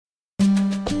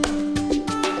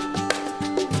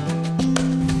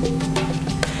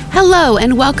Hello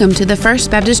and welcome to the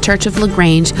First Baptist Church of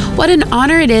LaGrange. What an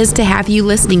honor it is to have you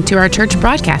listening to our church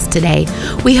broadcast today.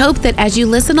 We hope that as you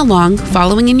listen along,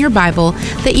 following in your Bible,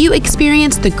 that you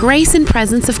experience the grace and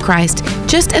presence of Christ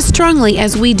just as strongly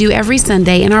as we do every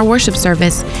Sunday in our worship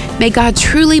service. May God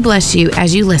truly bless you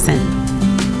as you listen.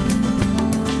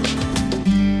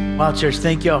 Wow, church,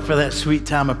 thank y'all for that sweet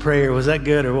time of prayer. Was that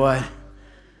good or what?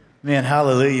 Man,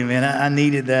 hallelujah, man. I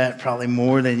needed that probably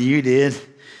more than you did.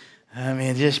 I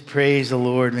mean, just praise the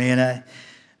Lord, man.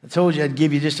 I told you I'd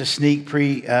give you just a sneak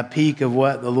peek of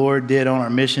what the Lord did on our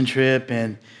mission trip.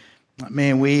 And,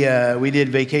 man, we did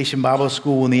vacation Bible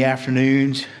school in the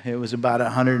afternoons. It was about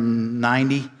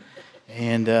 190,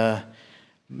 and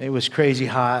it was crazy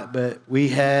hot. But we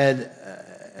had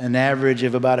an average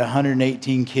of about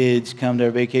 118 kids come to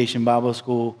our vacation Bible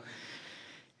school.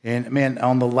 And, man,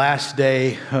 on the last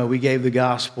day, we gave the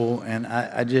gospel, and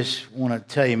I just want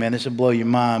to tell you, man, this will blow your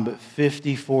mind, but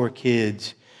 54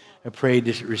 kids have prayed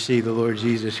to receive the Lord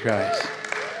Jesus Christ.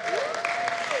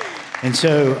 And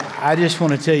so I just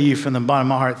want to tell you from the bottom of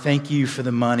my heart, thank you for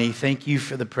the money. Thank you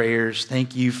for the prayers.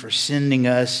 Thank you for sending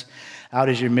us out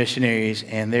as your missionaries.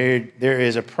 And there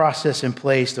is a process in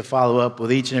place to follow up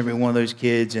with each and every one of those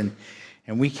kids, and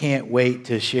we can't wait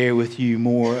to share with you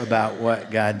more about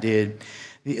what God did.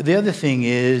 The other thing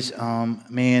is, on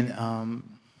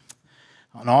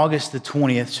August the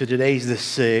 20th, so today's the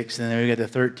 6th, and then we've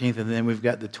got the 13th, and then we've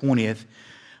got the 20th.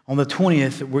 On the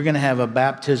 20th, we're going to have a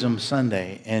baptism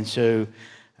Sunday. And so,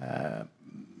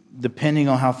 depending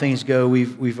on how things go,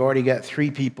 we've already got 3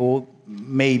 people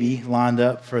maybe lined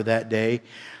up for that day.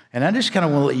 And I just kind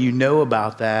of want to let you know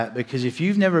about that, because if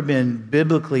you've never been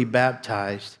biblically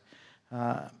baptized,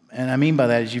 and I mean by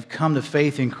that is you've come to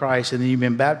faith in Christ and then you've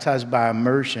been baptized by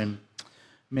immersion,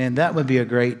 man, that would be a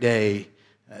great day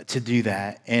to do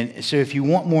that. And so if you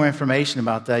want more information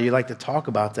about that, you'd like to talk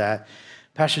about that,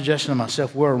 Pastor Justin and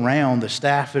myself, we're around, the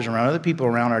staff is around, other people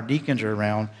around, our deacons are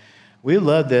around. We'd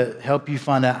love to help you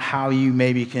find out how you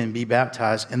maybe can be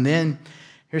baptized. And then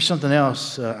here's something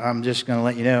else I'm just going to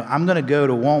let you know. I'm going to go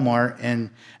to Walmart and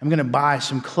I'm going to buy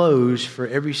some clothes for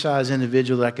every size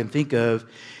individual that I can think of.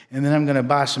 And then I'm going to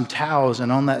buy some towels.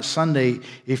 And on that Sunday,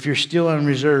 if you're still on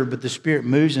reserve, but the Spirit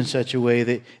moves in such a way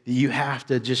that you have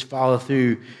to just follow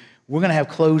through, we're going to have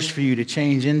clothes for you to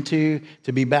change into,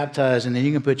 to be baptized, and then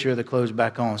you can put your other clothes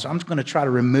back on. So I'm just going to try to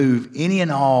remove any and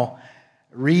all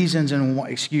reasons and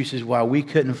excuses why we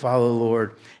couldn't follow the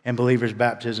Lord in believers'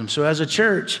 baptism. So as a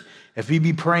church, if we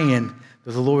be praying,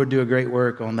 that the Lord do a great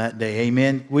work on that day.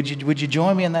 Amen. Would you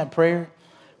join me in that prayer?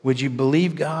 Would you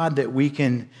believe God that we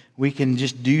can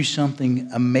just do something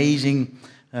amazing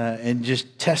and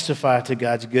just testify to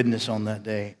God's goodness on that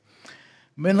day?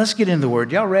 Man, let's get into the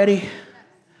Word. Y'all ready?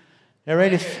 Y'all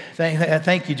ready?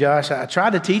 Thank you, Josh. I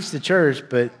tried to teach the church,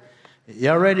 but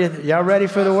y'all ready? Y'all ready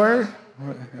for the Word?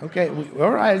 Okay.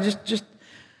 All right. Just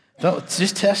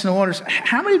testing the waters.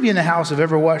 How many of you in the house have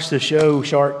ever watched the show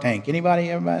Shark Tank?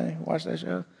 Everybody watch that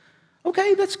show?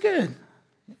 Okay, that's good.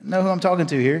 Know who I'm talking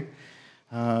to here.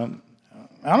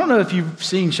 I don't know if you've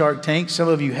seen Shark Tank. Some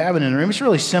of you haven't in the room. It's a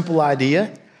really simple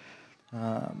idea.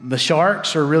 The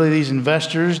sharks are really these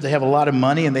investors. They have a lot of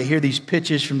money, and they hear these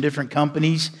pitches from different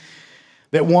companies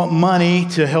that want money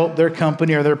to help their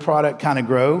company or their product kind of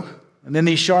grow. And then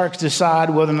these sharks decide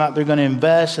whether or not they're going to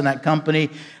invest in that company,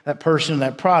 that person,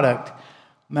 that product.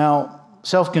 Now,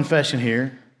 self-confession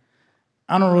here,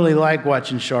 I don't really like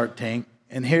watching Shark Tank.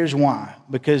 And here's why.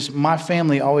 Because my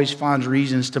family always finds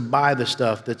reasons to buy the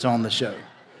stuff that's on the show.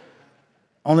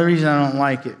 Only reason I don't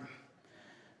like it.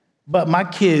 But my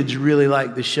kids really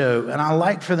like the show. And I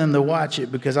like for them to watch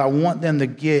it because I want them to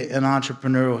get an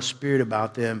entrepreneurial spirit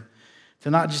about them. To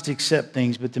not just accept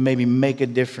things, but to maybe make a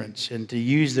difference and to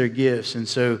use their gifts. And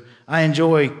so I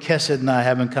enjoy Exod and I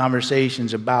having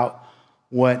conversations about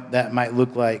what that might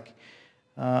look like.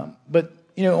 But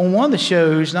you know, on one of the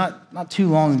shows, not too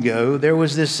long ago,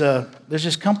 there's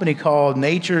this company called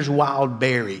Nature's Wild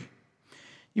Berry.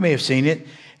 You may have seen it.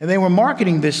 And they were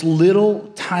marketing this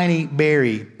little tiny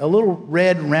berry, a little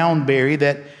red round berry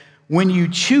that when you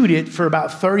chewed it for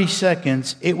about 30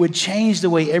 seconds, it would change the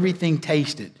way everything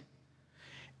tasted.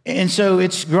 And so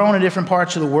it's grown in different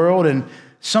parts of the world, and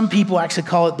some people actually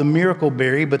call it the miracle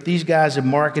berry, but these guys have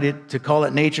marketed it to call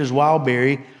it Nature's Wild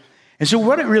Berry. And so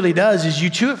what it really does is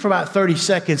you chew it for about 30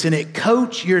 seconds and it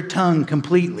coats your tongue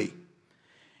completely.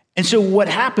 And so what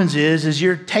happens is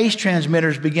your taste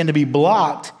transmitters begin to be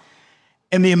blocked.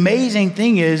 And the amazing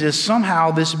thing is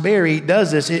somehow this berry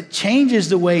does this. It changes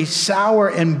the way sour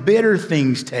and bitter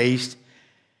things taste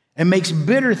and makes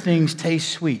bitter things taste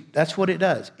sweet. That's what it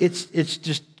does. It's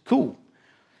just cool.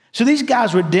 So these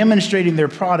guys were demonstrating their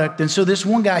product. And so this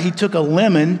one guy, he took a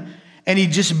lemon and he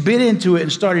just bit into it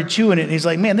and started chewing it. And he's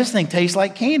like, man, this thing tastes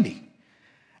like candy.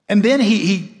 And then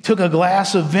he took a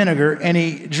glass of vinegar and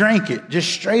he drank it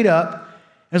just straight up.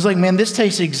 It was like, man, this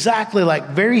tastes exactly like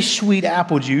very sweet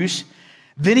apple juice.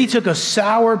 Then he took a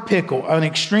sour pickle, an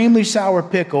extremely sour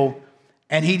pickle,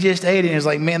 and he just ate it. And he was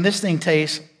like, man, this thing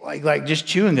tastes like just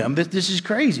chewing gum. This is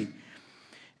crazy.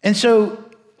 And so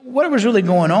what was really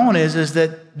going on is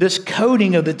that this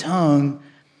coating of the tongue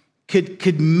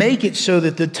could make it so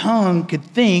that the tongue could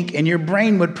think and your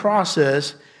brain would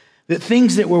process that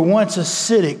things that were once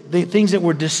acidic, the things that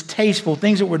were distasteful,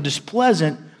 things that were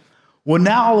displeasant, will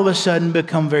now all of a sudden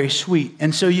become very sweet.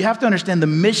 And so you have to understand the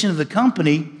mission of the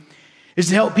company is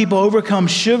to help people overcome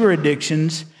sugar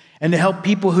addictions and to help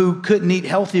people who couldn't eat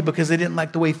healthy because they didn't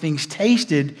like the way things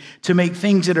tasted, to make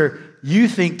things that you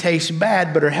think taste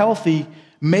bad but are healthy,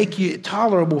 make it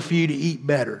tolerable for you to eat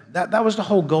better. That was the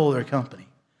whole goal of their company.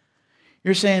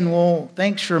 You're saying, well,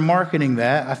 thanks for marketing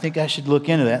that. I think I should look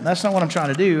into that. And that's not what I'm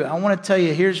trying to do. I want to tell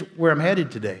you, here's where I'm headed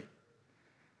today.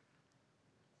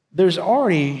 There's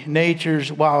already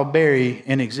nature's wild berry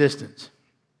in existence.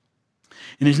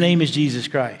 And his name is Jesus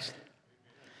Christ.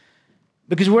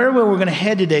 Because where we're going to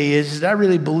head today is I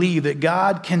really believe that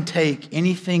God can take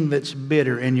anything that's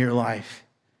bitter in your life,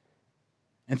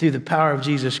 and through the power of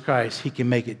Jesus Christ, he can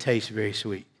make it taste very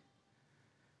sweet.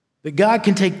 That God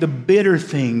can take the bitter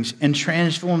things and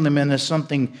transform them into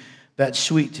something that's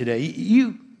sweet today.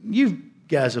 You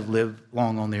guys have lived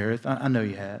long on the earth. I know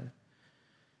you have.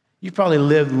 You've probably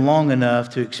lived long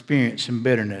enough to experience some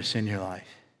bitterness in your life.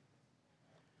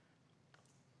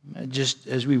 Just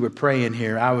as we were praying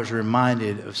here, I was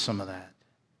reminded of some of that.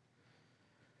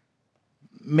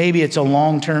 Maybe it's a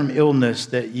long-term illness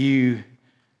that you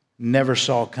never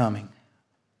saw coming.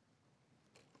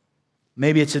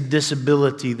 Maybe it's a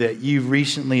disability that you've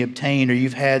recently obtained or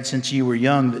you've had since you were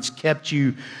young that's kept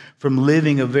you from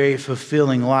living a very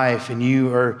fulfilling life and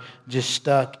you are just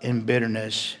stuck in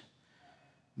bitterness.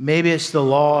 Maybe it's the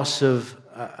loss of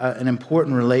an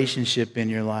important relationship in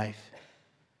your life.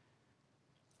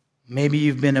 Maybe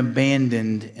you've been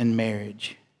abandoned in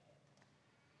marriage.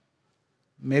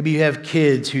 Maybe you have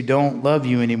kids who don't love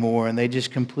you anymore and they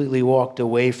just completely walked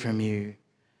away from you.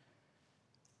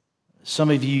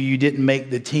 Some of you didn't make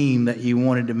the team that you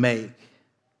wanted to make.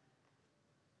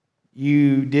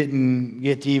 You didn't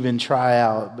get to even try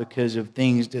out because of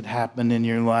things that happened in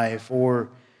your life. Or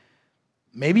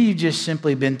maybe you've just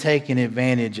simply been taken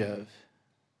advantage of.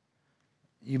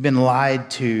 You've been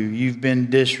lied to. You've been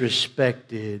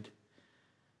disrespected.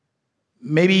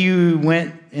 Maybe you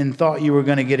went and thought you were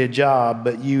going to get a job,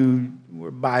 but you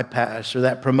were bypassed, or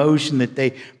that promotion that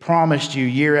they promised you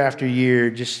year after year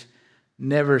just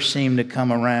never seemed to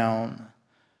come around.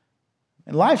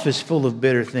 And life is full of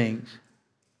bitter things.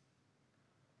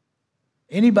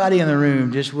 Anybody in the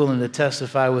room just willing to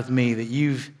testify with me that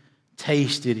you've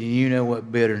tasted and you know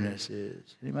what bitterness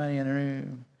is? Anybody in the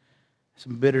room?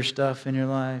 Some bitter stuff in your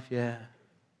life? Yeah.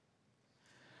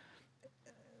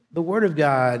 The Word of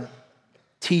God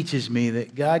teaches me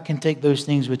that God can take those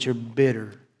things which are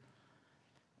bitter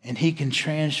and he can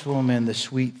transform them into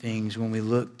sweet things when we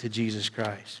look to Jesus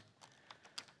Christ.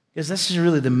 Because this is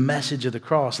really the message of the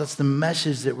cross. That's the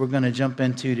message that we're going to jump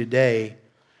into today.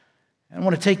 I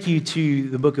want to take you to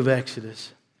the book of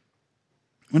Exodus.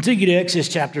 I'm going to take you to Exodus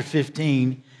chapter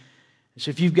 15. So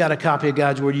if you've got a copy of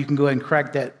God's Word, you can go ahead and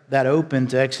crack that open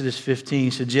to Exodus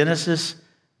 15. So Genesis,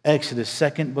 Exodus,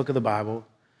 second book of the Bible.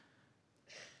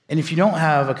 And if you don't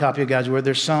have a copy of God's Word,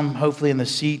 there's some hopefully in the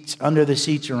seats, under the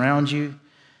seats around you.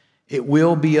 It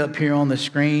will be up here on the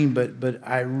screen, but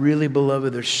I really,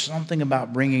 beloved, there's something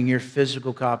about bringing your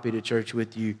physical copy to church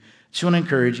with you. Just want to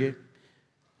encourage you.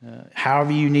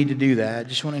 However you need to do that,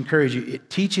 just want to encourage you. It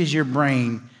teaches your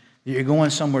brain that you're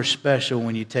going somewhere special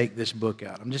when you take this book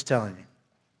out. I'm just telling you.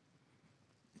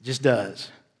 It just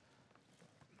does.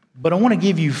 But I want to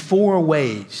give you 4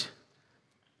 ways.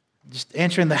 Just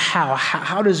answering the how.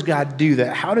 How does God do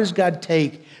that? How does God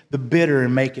take the bitter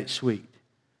and make it sweet?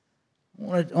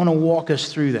 I want to walk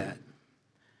us through that.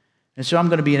 And so I'm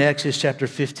going to be in Exodus chapter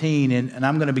 15, and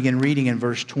I'm going to begin reading in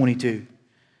verse 22.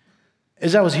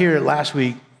 As I was here last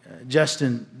week,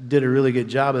 Justin did a really good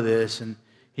job of this, and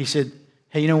he said,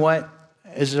 hey, you know what?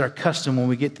 As is our custom, when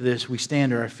we get to this, we stand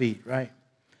to our feet, right?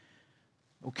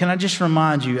 Well, can I just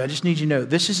remind you, I just need you to know,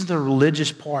 this isn't the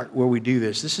religious part where we do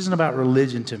this. This isn't about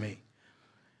religion to me.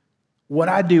 What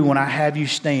I do when I have you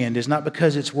stand is not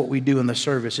because it's what we do in the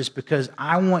service. It's because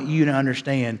I want you to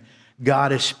understand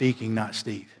God is speaking, not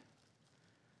Steve.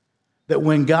 that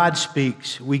when God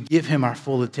speaks, we give him our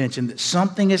full attention, that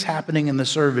something is happening in the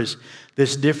service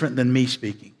that's different than me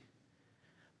speaking.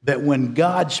 That when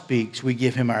God speaks, we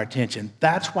give him our attention.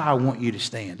 That's why I want you to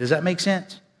stand. Does that make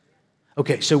sense?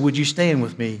 Okay, so would you stand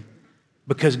with me?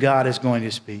 Because God is going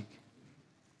to speak.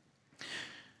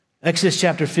 Exodus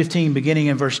chapter 15, beginning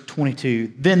in verse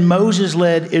 22. Then Moses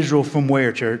led Israel from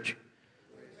where, church?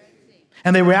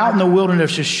 And they were out in the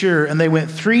wilderness of Shur, and they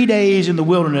went 3 days in the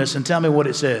wilderness, and tell me what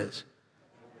it says.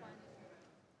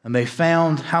 And they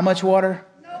found how much water?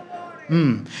 No water.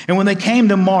 And when they came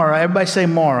to Marah, everybody say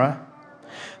Marah,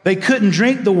 they couldn't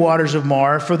drink the waters of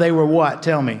Marah, for they were what?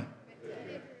 Tell me.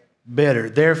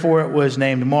 Bitter. Therefore it was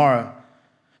named Marah.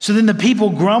 So then the people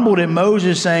grumbled at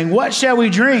Moses, saying, what shall we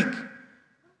drink?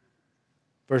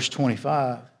 Verse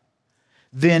 25.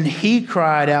 Then he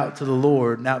cried out to the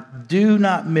Lord. Now, do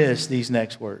not miss these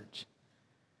next words.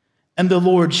 And the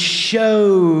Lord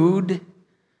showed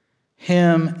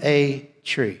him a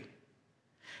tree.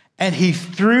 And he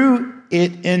threw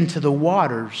it into the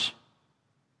waters.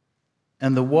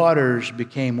 And the waters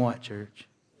became what, church?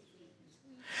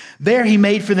 There he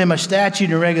made for them a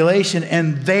statute and regulation,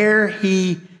 and there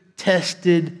he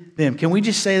tested them. Can we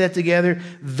just say that together?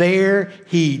 There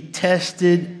he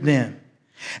tested them.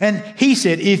 And he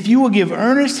said, if you will give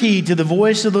earnest heed to the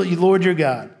voice of the Lord your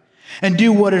God, and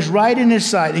do what is right in his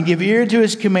sight, and give ear to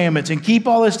his commandments, and keep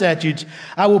all his statutes,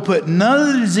 I will put none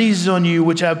of the diseases on you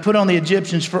which I have put on the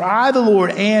Egyptians, for I, the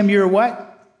Lord, am your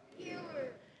what? Healer.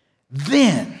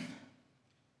 Then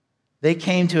they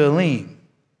came to Elim,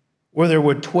 where there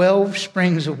were 12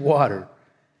 springs of water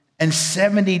and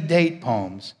 70 date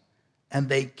palms, and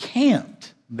they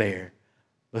camped there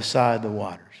beside the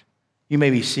waters. You may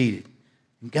be seated.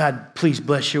 God, please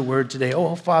bless your word today.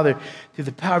 Oh, Father, through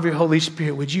the power of your Holy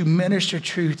Spirit, would you minister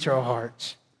truth to our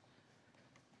hearts?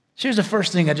 So here's the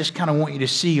first thing I just kind of want you to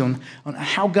see on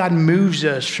how God moves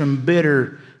us from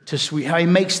bitter to sweet, how he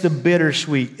makes the bitter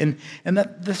sweet. And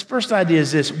this first idea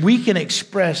is this: we can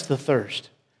express the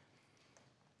thirst.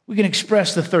 We can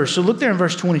express the thirst. So look there in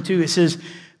verse 22. It says,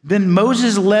 then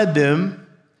Moses led them,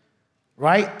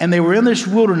 right? And they were in this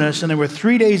wilderness, and they were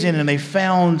 3 days in, and they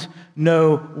found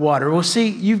no water. Well, see,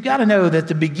 you've got to know that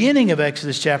the beginning of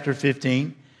Exodus chapter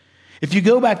 15, if you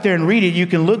go back there and read it, you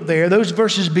can look there. Those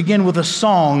verses begin with a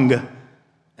song,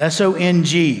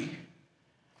 S-O-N-G.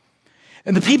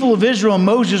 And the people of Israel and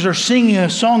Moses are singing a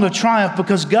song of triumph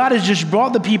because God has just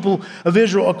brought the people of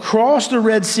Israel across the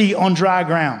Red Sea on dry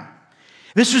ground.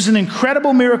 This was an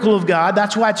incredible miracle of God.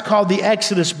 That's why it's called the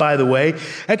Exodus, by the way.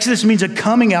 Exodus means a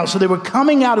coming out. So they were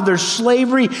coming out of their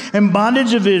slavery and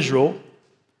bondage of Israel.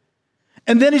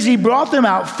 And then as he brought them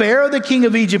out, Pharaoh, the king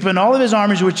of Egypt, and all of his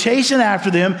armies were chasing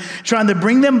after them, trying to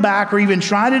bring them back or even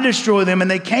trying to destroy them. And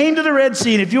they came to the Red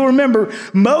Sea. And if you'll remember,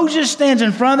 Moses stands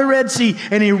in front of the Red Sea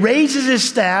and he raises his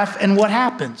staff. And what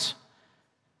happens?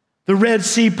 The Red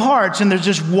Sea parts, and there's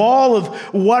this wall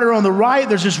of water on the right,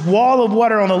 there's this wall of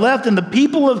water on the left, and the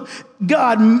people of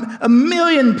God, 1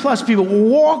 million plus people, were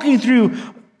walking through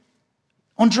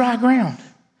on dry ground.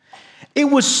 It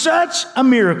was such a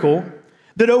miracle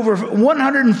that over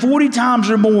 140 times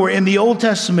or more in the Old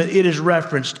Testament, it is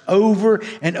referenced over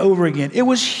and over again. It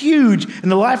was huge in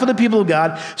the life of the people of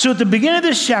God. So at the beginning of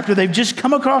this chapter, they've just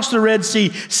come across the Red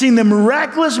Sea, seen the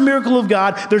miraculous miracle of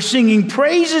God. They're singing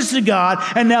praises to God.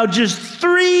 And now just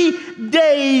 3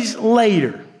 days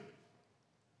later,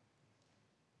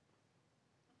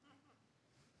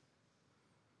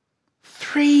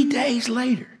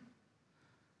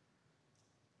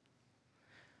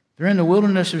 they're in the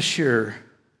wilderness of Shur,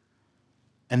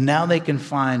 and now they can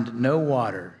find no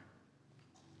water,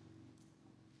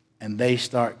 and they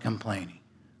start complaining.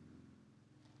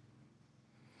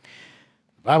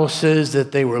 The Bible says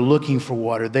that they were looking for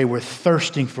water. They were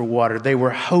thirsting for water. They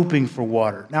were hoping for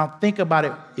water. Now think about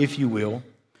it, if you will.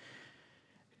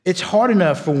 It's hard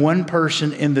enough for one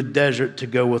person in the desert to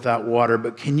go without water,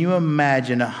 but can you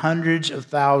imagine hundreds of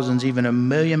thousands, even 1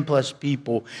 million plus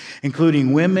people,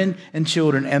 including women and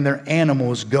children and their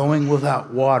animals, going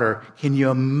without water? Can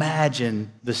you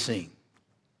imagine the scene?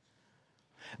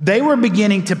 They were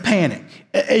beginning to panic,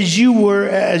 as you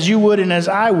would and as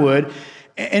I would.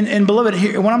 And beloved,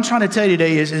 here, what I'm trying to tell you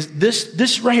today is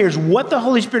this right here is what the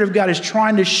Holy Spirit of God is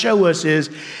trying to show us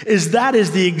is that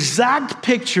is the exact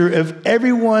picture of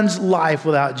everyone's life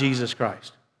without Jesus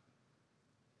Christ.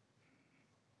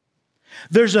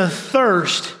 There's a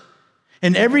thirst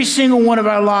in every single one of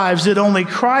our lives that only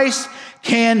Christ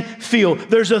can feel.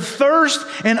 There's a thirst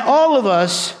in all of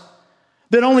us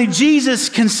that only Jesus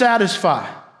can satisfy.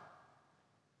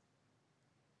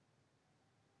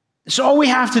 So all we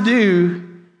have to do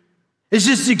It's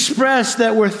just expressed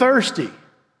that we're thirsty.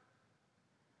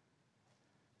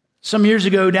 Some years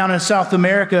ago down in South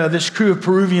America, this crew of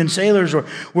Peruvian sailors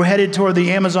were headed toward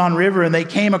the Amazon River, and they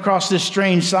came across this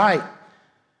strange sight.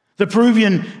 The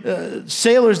Peruvian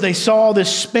sailors, they saw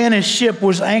this Spanish ship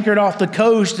was anchored off the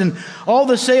coast, and all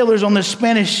the sailors on this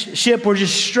Spanish ship were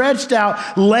just stretched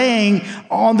out, laying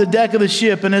on the deck of the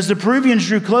ship. And as the Peruvians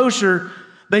drew closer,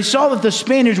 they saw that the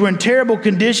Spaniards were in terrible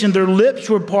condition. Their lips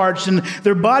were parched, and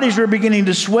their bodies were beginning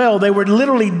to swell. They were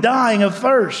literally dying of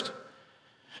thirst.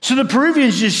 So the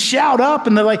Peruvians just shout up,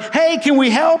 and they're like, "Hey, can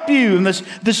we help you?" And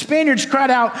the Spaniards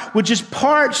cried out with just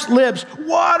parched lips,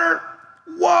 "Water,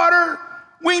 water,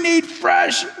 we need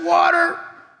fresh water."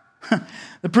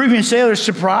 The Peruvian sailors,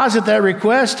 surprised at that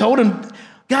request, told him,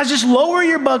 "Guys, just lower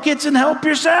your buckets and help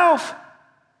yourself."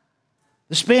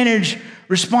 The Spaniards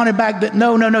responded back that,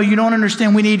 no, you don't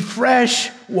understand. We need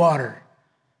fresh water.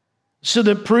 So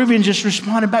the Peruvians just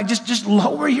responded back, just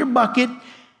lower your bucket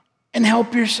and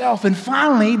help yourself. And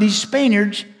finally, these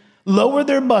Spaniards lowered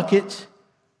their buckets,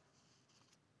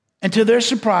 and to their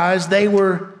surprise, they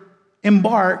were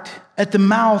embarked at the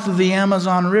mouth of the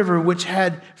Amazon River, which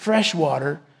had fresh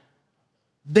water.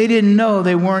 They didn't know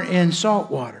they weren't in salt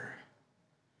water.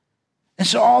 And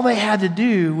so all they had to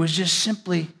do was just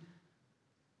simply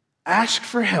ask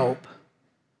for help,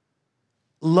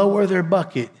 lower their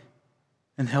bucket,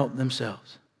 and help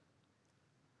themselves.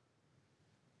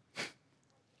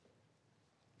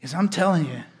 Because I'm telling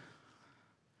you,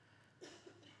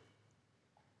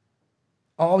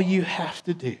 all you have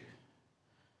to do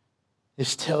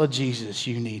is tell Jesus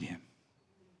you need him.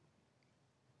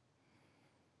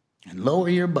 And lower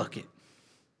your bucket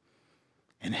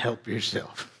and help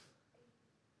yourself.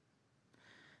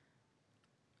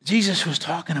 Jesus was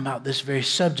talking about this very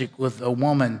subject with a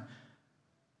woman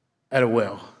at a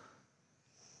well.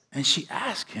 And she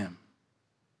asked him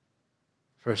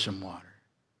for some water.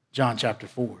 John chapter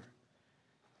 4.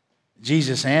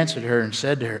 Jesus answered her and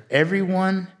said to her,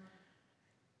 "Everyone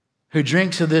who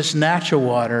drinks of this natural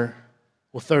water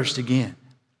will thirst again.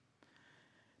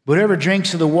 But whoever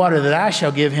drinks of the water that I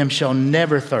shall give him shall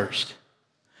never thirst.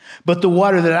 But the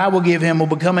water that I will give him will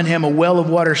become in him a well of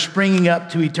water springing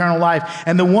up to eternal life."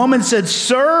 And the woman said,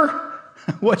 "Sir,"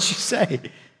 what'd she say?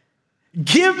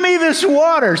 "Give me this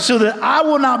water so that I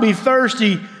will not be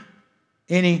thirsty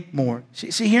anymore."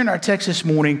 See, here in our text this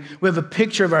morning, we have a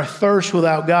picture of our thirst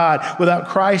without God, without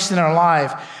Christ in our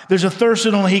life. There's a thirst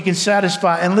that only he can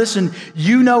satisfy. And listen,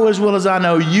 you know as well as I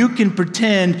know, you can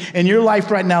pretend in your life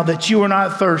right now that you are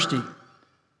not thirsty,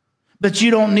 that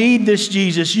you don't need this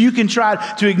Jesus. You can try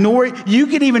to ignore it. You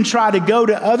can even try to go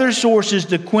to other sources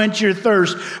to quench your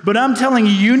thirst. But I'm telling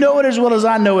you, you know it as well as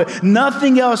I know it.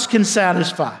 Nothing else can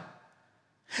satisfy.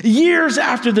 Years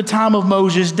after the time of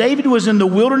Moses, David was in the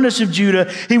wilderness of Judah.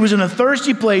 He was in a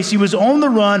thirsty place. He was on the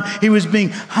run. He was being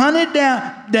hunted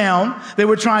down. They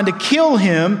were trying to kill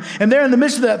him. And there in the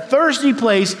midst of that thirsty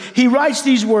place, he writes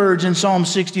these words in Psalm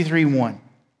 63:1.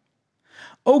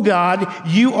 "O God,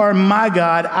 you are my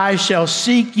God. I shall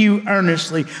seek you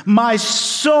earnestly. My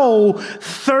soul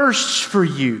thirsts for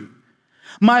you.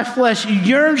 My flesh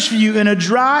yearns for you in a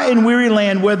dry and weary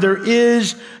land where there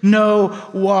is no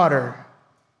water."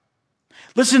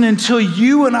 Listen, until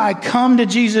you and I come to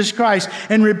Jesus Christ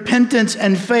in repentance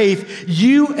and faith,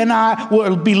 you and I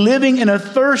will be living in a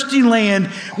thirsty land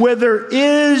where there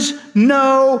is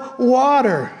no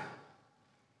water.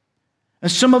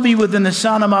 And some of you within the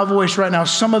sound of my voice right now,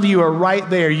 some of you are right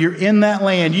there. You're in that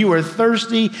land. You are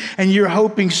thirsty and you're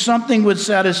hoping something would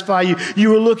satisfy you.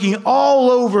 You are looking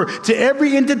all over to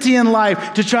every entity in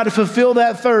life to try to fulfill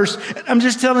that thirst. I'm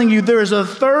just telling you, there is a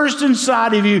thirst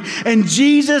inside of you, and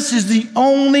Jesus is the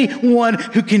only one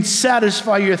who can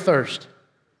satisfy your thirst.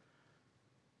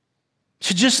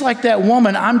 So just like that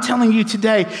woman, I'm telling you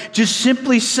today, just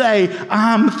simply say,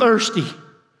 "I'm thirsty."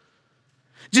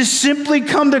 Just simply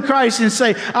come to Christ and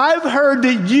say, "I've heard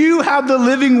that you have the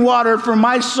living water for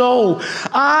my soul.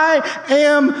 I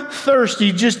am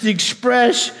thirsty." Just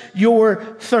express your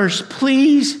thirst.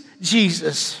 Please,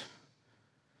 Jesus,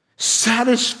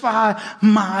 satisfy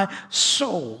my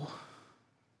soul.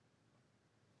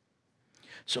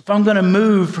 So if I'm going to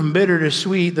move from bitter to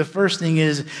sweet, the first thing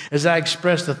is I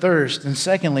express the thirst. And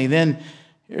secondly, then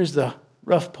here's the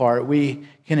rough part. We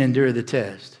can endure the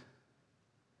test.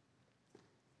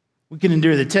 We can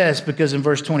endure the test because in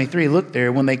verse 23, look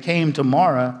there, when they came to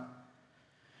Marah,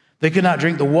 they could not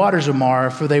drink the waters of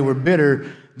Marah, for they were bitter.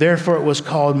 Therefore it was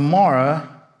called Marah.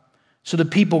 So the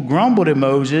people grumbled at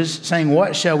Moses, saying,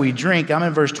 "What shall we drink?" I'm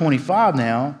in verse 25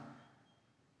 now.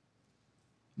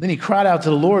 Then he cried out to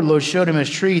the Lord. The Lord showed him his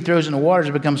tree, throws it in the waters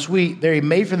to become sweet. There he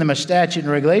made for them a statute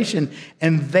and regulation,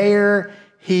 and there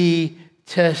he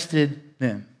tested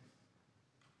them.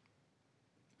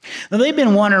 Now they've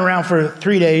been wandering around for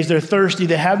 3 days. They're thirsty.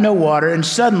 They have no water, and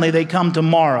suddenly they come to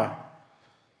Marah.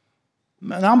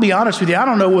 And I'll be honest with you, I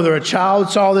don't know whether a child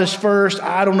saw this first.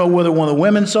 I don't know whether one of the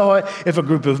women saw it, if a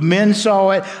group of men saw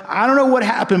it. I don't know what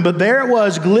happened, but there it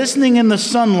was, glistening in the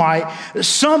sunlight,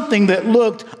 something that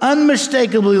looked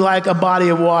unmistakably like a body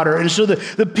of water. And so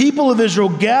the people of Israel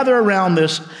gather around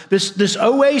this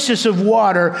oasis of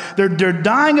water. They're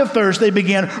dying of thirst. They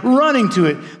began running to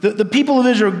it. The people of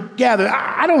Israel gather.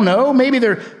 I don't know, maybe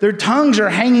their tongues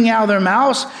are hanging out of their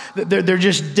mouths. They're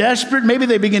just desperate. Maybe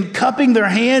they begin cupping their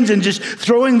hands and just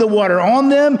throwing the water on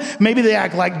them. Maybe they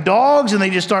act like dogs and they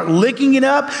just start licking it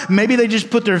up. Maybe they just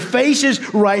put their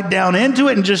faces right down into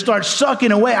it and just start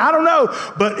sucking away. I don't know.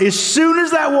 But as soon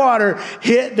as that water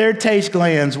hit their taste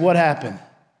glands, what happened?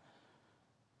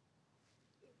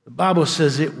 The Bible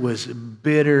says it was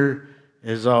bitter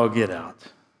as all get out.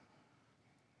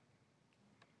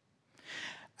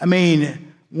 I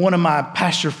mean, one of my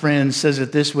pastor friends says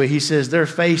it this way. He says their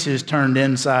faces turned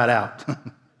inside out.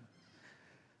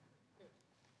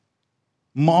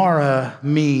 Marah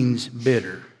means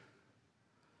bitter.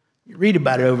 You read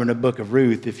about it over in the book of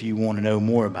Ruth if you want to know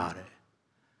more about it.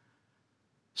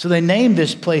 So they named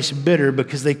this place bitter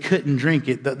because they couldn't drink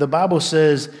it. The Bible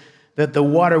says that the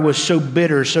water was so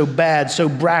bitter, so bad, so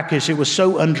brackish, it was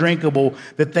so undrinkable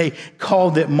that they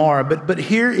called it Marah. But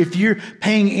here, if you're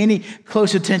paying any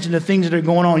close attention to things that are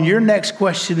going on, your next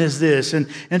question is this, and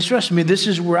trust me, this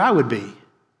is where I would be.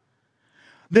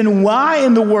 Then why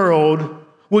in the world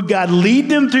would God lead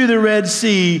them through the Red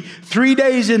Sea 3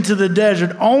 days into the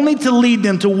desert only to lead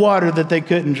them to water that they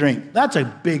couldn't drink? That's a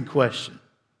big question.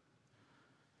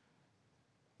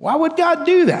 Why would God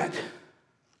do that?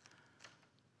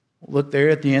 Look there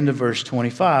at the end of verse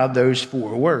 25, those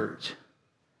 4 words.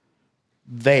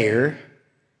 There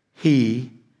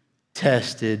he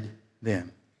tested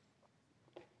them.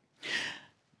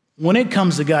 When it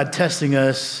comes to God testing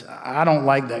us, I don't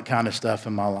like that kind of stuff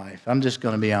in my life. I'm just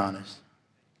going to be honest.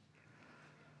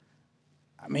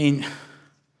 I mean,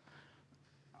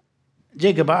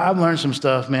 Jacob, I've learned some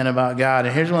stuff, man, about God.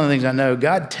 And here's one of the things I know.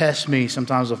 God tests me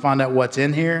sometimes to find out what's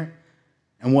in here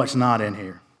and what's not in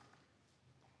here.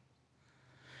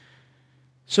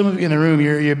 Some of you in the room,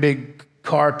 you're big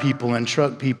car people and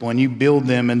truck people, and you build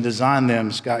them and design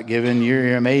them, Scott Given. You're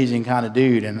an amazing kind of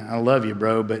dude, and I love you,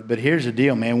 bro. But here's the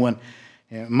deal, man. When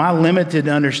my limited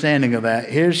understanding of that,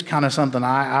 here's kind of something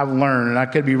I've learned, and I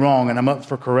could be wrong, and I'm up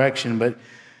for correction, but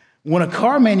when a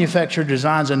car manufacturer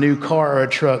designs a new car or a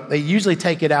truck, they usually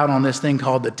take it out on this thing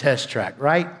called the test track,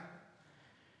 right?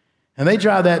 And they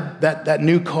drive that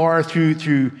new car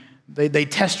through they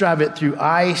test drive it through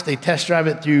ice, they test drive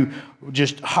it through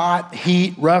just hot,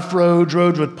 heat, rough roads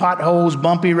with potholes,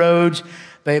 bumpy roads.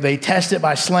 They test it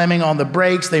by slamming on the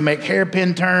brakes. They make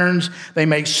hairpin turns. They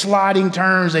make sliding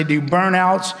turns. They do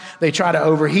burnouts. They try to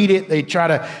overheat it. They try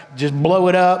to just blow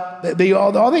it up.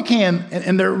 All they can,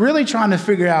 and they're really trying to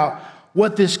figure out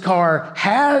what this car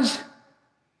has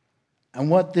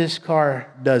and what this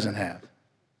car doesn't have.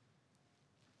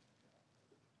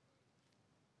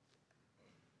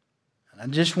 And I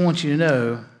just want you to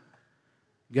know,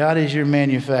 God is your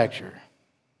manufacturer.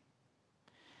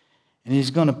 And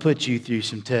he's going to put you through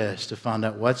some tests to find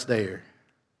out what's there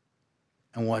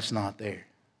and what's not there.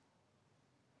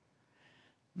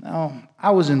 Now,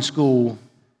 I was in school,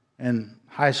 in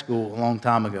high school, a long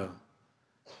time ago.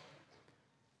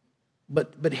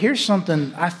 But here's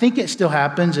something, I think it still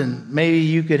happens, and maybe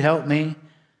you could help me.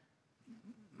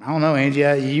 I don't know, Angie,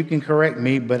 you can correct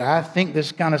me, but I think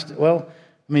this kind of,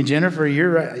 Jennifer,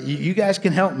 you're right. You guys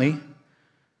can help me.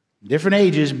 Different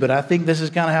ages, but I think this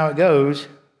is kind of how it goes.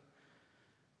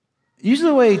 Usually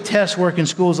the way tests work in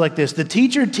schools like this, the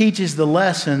teacher teaches the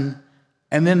lesson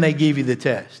and then they give you the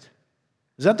test.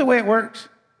 Is that the way it works?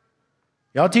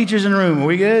 Y'all teachers in the room, are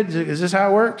we good? Is this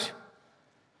how it works?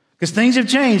 Because things have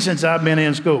changed since I've been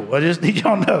in school. I just need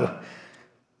y'all to know.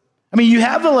 I mean, you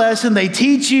have the lesson, they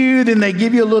teach you, then they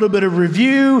give you a little bit of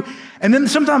review, and then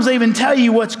sometimes they even tell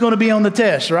you what's going to be on the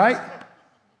test, right?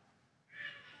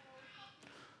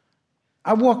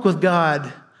 I walk with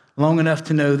God long enough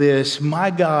to know this.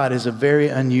 My God is a very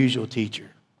unusual teacher.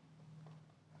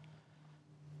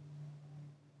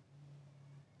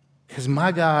 Because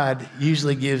my God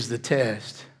usually gives the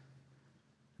test,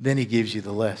 then he gives you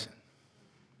the lesson.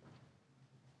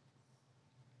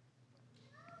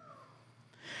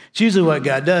 It's usually what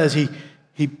God does. He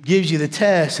gives you the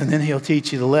test, and then he'll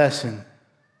teach you the lesson.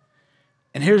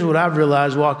 And here's what I've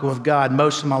realized walking with God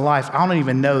most of my life. I don't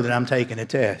even know that I'm taking a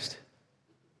test.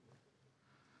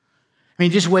 I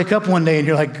mean, you just wake up one day and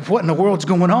you're like, what in the world's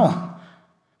going on?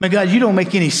 My God, you don't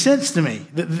make any sense to me.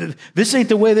 This ain't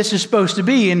the way this is supposed to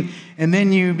be. And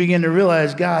then you begin to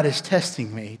realize God is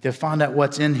testing me to find out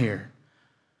what's in here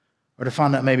or to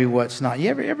find out maybe what's not. You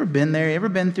ever been there? You ever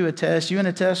been through a test? You in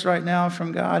a test right now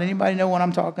from God? Anybody know what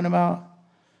I'm talking about?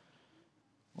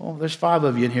 Well, there's 5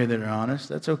 of you in here that are honest.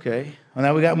 That's okay. Well,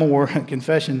 now we got more.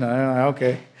 Confession time.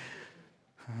 Okay.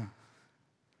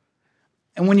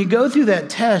 And when you go through that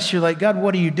test, you're like, God,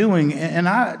 what are you doing? And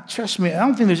trust me, I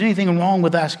don't think there's anything wrong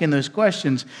with asking those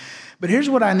questions. But here's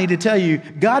what I need to tell you.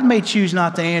 God may choose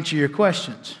not to answer your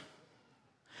questions.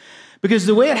 Because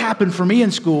the way it happened for me in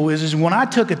school is when I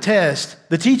took a test,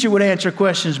 the teacher would answer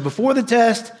questions before the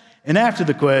test and after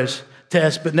the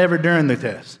test, but never during the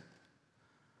test.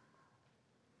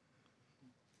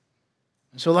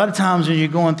 So a lot of times when you're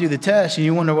going through the test and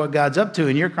you wonder what God's up to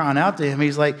and you're crying out to him,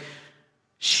 he's like,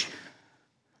 shh.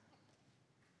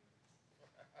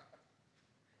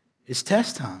 It's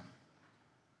test time.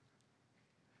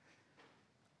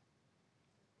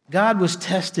 God was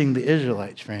testing the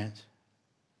Israelites, friends.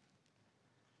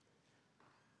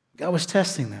 God was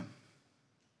testing them.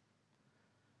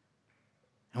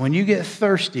 And when you get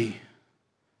thirsty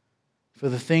for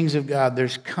the things of God,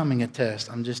 there's coming a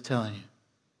test. I'm just telling you.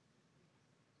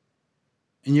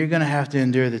 And you're going to have to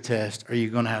endure the test or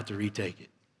you're going to have to retake it.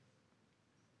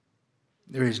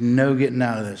 There is no getting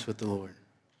out of this with the Lord.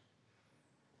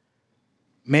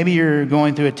 Maybe you're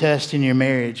going through a test in your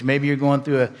marriage. Maybe you're going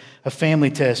through a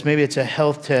family test. Maybe it's a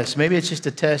health test. Maybe it's just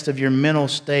a test of your mental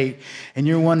state, and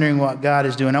you're wondering what God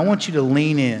is doing. I want you to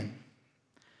lean in.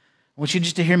 I want you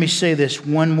just to hear me say this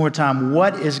one more time.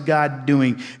 What is God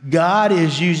doing? God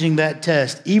is using that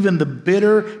test, even the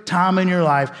bitter time in your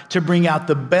life, to bring out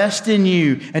the best in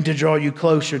you and to draw you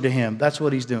closer to him. That's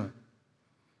what he's doing.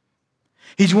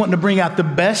 He's wanting to bring out the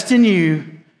best in you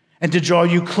and to draw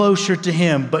you closer to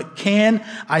him. But can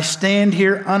I stand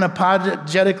here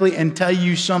unapologetically and tell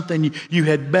you something you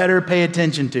had better pay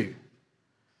attention to?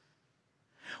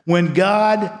 When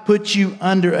God puts you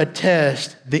under a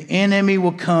test, the enemy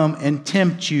will come and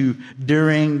tempt you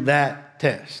during that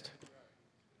test.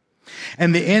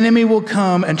 And the enemy will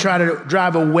come and try to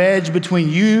drive a wedge between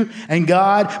you and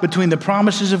God, between the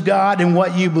promises of God and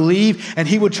what you believe. And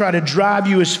he will try to drive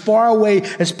you as far away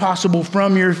as possible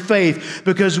from your faith.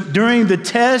 Because during the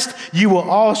test, you will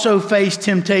also face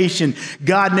temptation.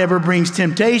 God never brings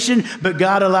temptation, but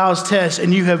God allows tests.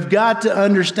 And you have got to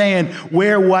understand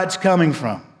where what's coming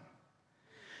from.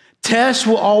 Tests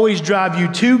will always drive you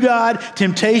to God.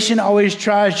 Temptation always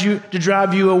tries to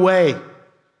drive you away.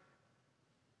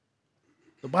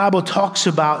 The Bible talks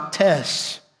about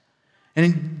tests.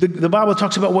 And the Bible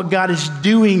talks about what God is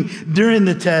doing during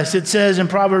the test. It says in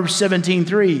Proverbs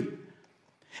 17:3,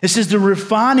 it says, the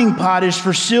refining pot is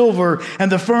for silver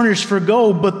and the furnace for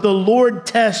gold, but the Lord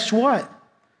tests what?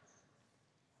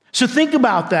 So think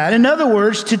about that. In other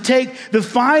words, to take the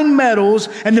fine metals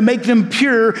and to make them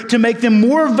pure, to make them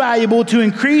more valuable, to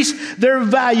increase their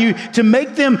value, to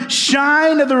make them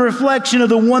shine of the reflection of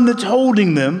the one that's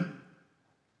holding them,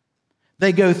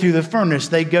 they go through the furnace,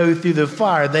 they go through the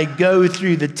fire, they go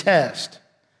through the test.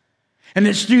 And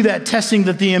it's through that testing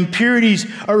that the impurities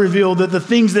are revealed, that the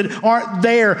things that aren't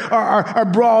there are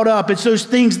brought up. It's those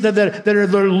things that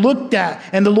are looked at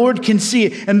and the Lord can see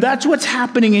it. And that's what's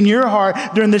happening in your heart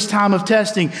during this time of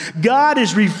testing. God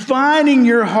is refining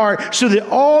your heart so that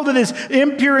all that is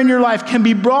impure in your life can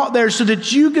be brought there so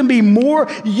that you can be more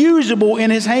usable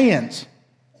in his hands.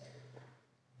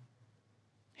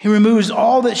 He removes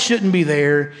all that shouldn't be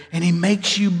there, and he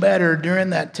makes you better during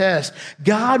that test.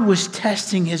 God was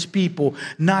testing his people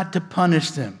not to punish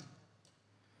them,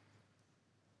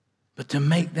 but to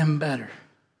make them better.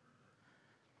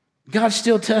 God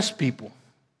still tests people.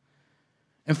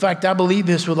 In fact, I believe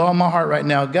this with all my heart right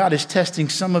now. God is testing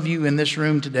some of you in this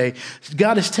room today.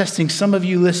 God is testing some of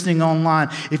you listening online.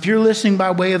 If you're listening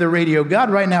by way of the radio, God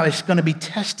right now is going to be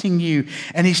testing you.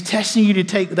 And he's testing you to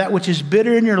take that which is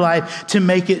bitter in your life to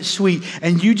make it sweet.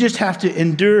 And you just have to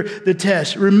endure the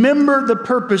test. Remember the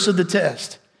purpose of the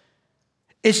test.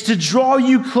 It's to draw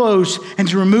you close and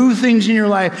to remove things in your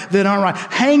life that aren't right.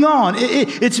 Hang on.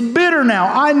 It's bitter now.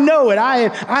 I know it.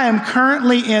 I am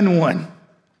currently in one.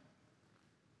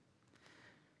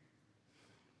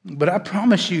 But I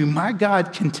promise you, my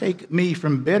God can take me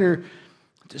from bitter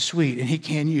to sweet, and he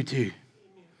can you too.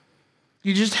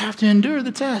 You just have to endure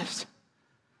the test.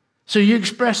 So you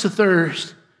express the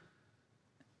thirst,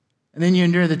 and then you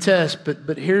endure the test. But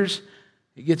it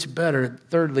gets better.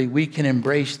 Thirdly, we can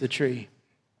embrace the tree.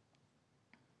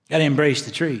 Got to embrace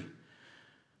the tree.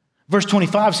 Verse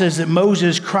 25 says that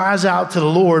Moses cries out to the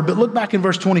Lord, but look back in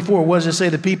verse 24. What does it say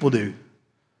the people do?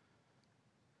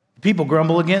 The people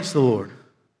grumble against the Lord.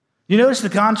 You notice the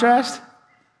contrast?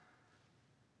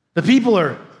 The people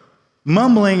are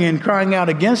mumbling and crying out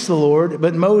against the Lord,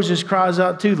 but Moses cries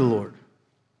out to the Lord.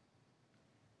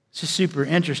 It's just super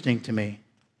interesting to me.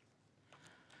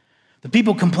 The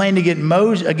people complained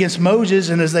against Moses,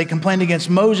 and as they complained against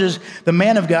Moses, the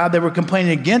man of God, they were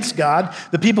complaining against God.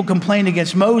 The people complained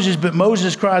against Moses, but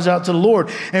Moses cries out to the Lord.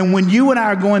 And when you and I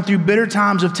are going through bitter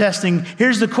times of testing,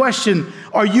 here's the question: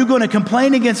 are you going to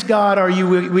complain against God, or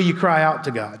will you cry out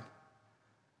to God?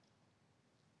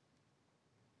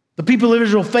 The people of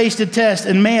Israel faced a test,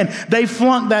 and man, they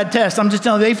flunked that test. I'm just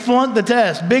telling you, they flunked the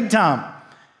test big time.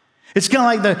 It's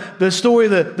kind of like the story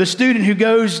of the student who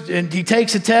goes and he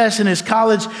takes a test in his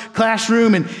college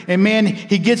classroom, and man,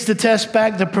 he gets the test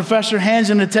back. The professor hands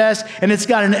him the test, and it's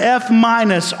got an F-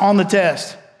 on the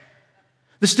test.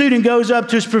 The student goes up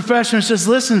to his professor and says,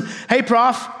 listen, hey,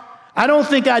 prof, I don't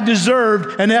think I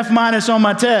deserved an F- on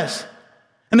my test.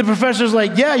 And the professor's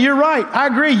like, yeah, you're right. I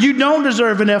agree. You don't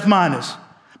deserve an F-,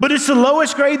 but it's the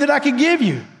lowest grade that I could give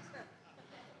you.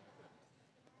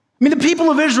 I mean, the people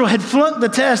of Israel had flunked the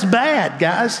test bad,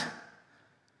 guys.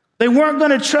 They weren't going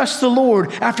to trust the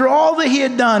Lord after all that he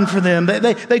had done for them.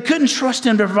 They couldn't trust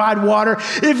him to provide water.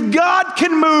 If God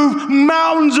can move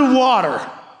mountains of water,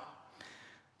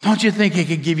 don't you think he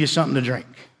could give you something to drink?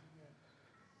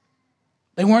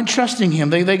 They weren't trusting him.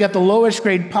 They got the lowest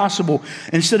grade possible.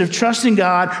 Instead of trusting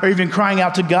God or even crying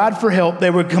out to God for help,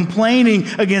 they were complaining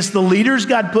against the leaders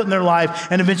God put in their life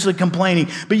and eventually complaining.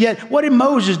 But yet, what did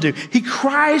Moses do? He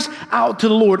cries out to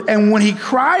the Lord. And when he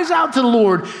cries out to the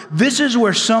Lord, this is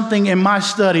where something in my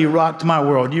study rocked my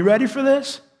world. You ready for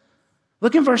this?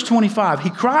 Look in verse 25. He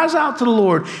cries out to the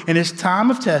Lord in his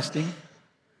time of testing.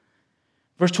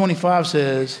 Verse 25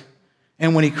 says,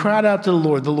 and when he cried out to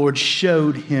the Lord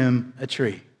showed him a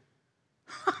tree.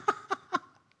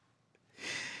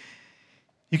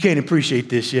 You can't appreciate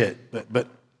this yet, but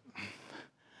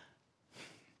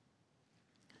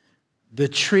the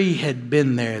tree had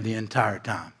been there the entire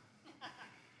time.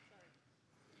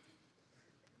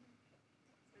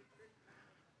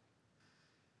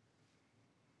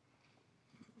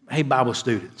 Hey, Bible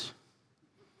students.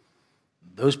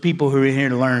 Those people who are in here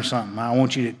to learn something, I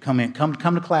want you to come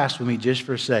to class with me just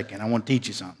for a second. I want to teach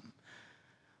you something.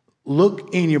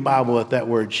 Look in your Bible at that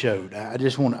word showed. I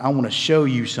want to show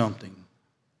you something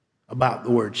about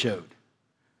the word showed.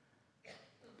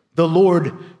 The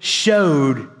Lord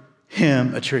showed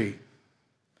him a tree.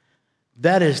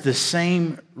 That is the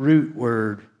same root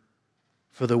word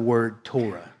for the word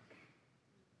Torah.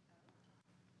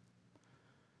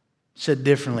 Said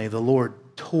differently, the Lord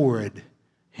Tora'd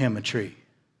him a tree.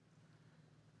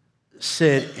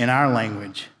 Said in our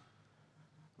language,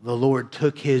 the Lord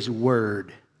took his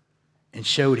word and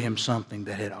showed him something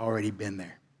that had already been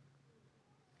there.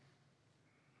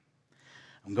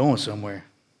 I'm going somewhere.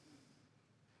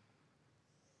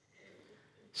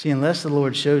 See, unless the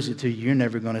Lord shows it to you, you're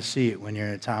never going to see it when you're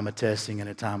in a time of testing and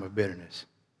a time of bitterness.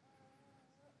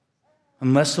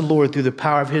 Unless the Lord, through the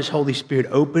power of his Holy Spirit,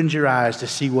 opens your eyes to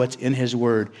see what's in his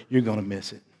word, you're going to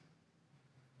miss it.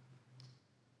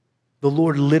 The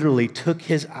Lord literally took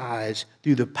his eyes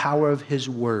through the power of his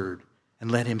word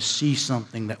and let him see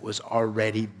something that was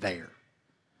already there.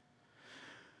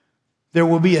 There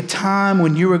will be a time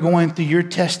when you are going through your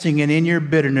testing and in your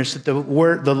bitterness that the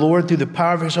Lord, through the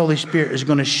power of his Holy Spirit, is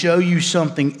going to show you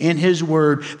something in his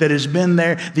word that has been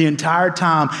there the entire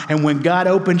time. And when God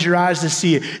opens your eyes to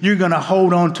see it, you're going to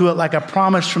hold on to it like a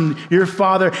promise from your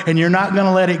Father, and you're not going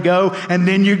to let it go. And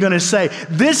then you're going to say,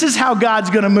 this is how God's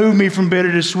going to move me from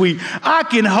bitter to sweet. I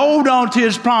can hold on to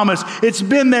his promise. It's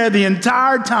been there the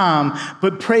entire time,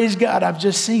 but praise God, I've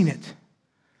just seen it.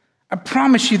 I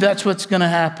promise you that's what's going to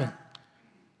happen.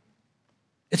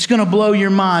 It's going to blow your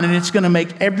mind, and it's going to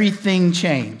make everything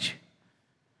change.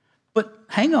 But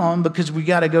hang on, because we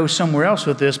got to go somewhere else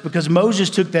with this, because Moses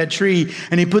took that tree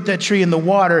and he put that tree in the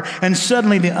water, and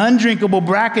suddenly the undrinkable,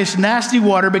 brackish, nasty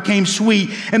water became sweet,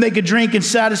 and they could drink and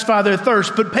satisfy their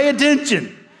thirst. But pay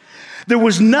attention. There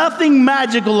was nothing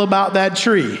magical about that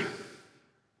tree.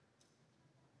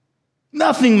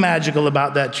 Nothing magical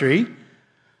about that tree.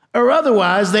 Or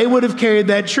otherwise, they would have carried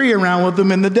that tree around with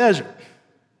them in the desert.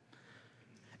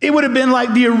 It would have been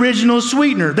like the original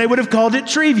sweetener. They would have called it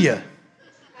Trevia.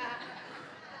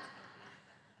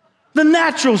 The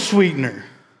natural sweetener.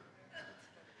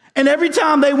 And every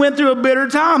time they went through a bitter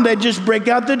time, they'd just break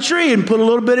out the tree and put a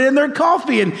little bit in their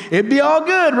coffee, and it'd be all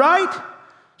good, right?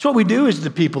 It's what we do as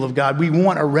the people of God. We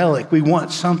want a relic. We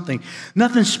want something.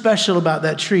 Nothing special about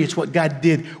that tree. It's what God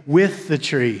did with the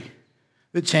tree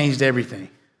that changed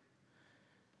everything.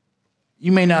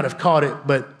 You may not have caught it,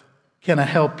 but can I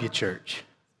help you, church?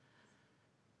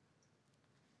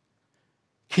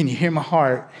 Can you hear my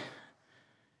heart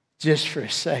just for a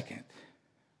second?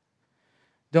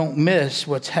 Don't miss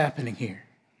what's happening here.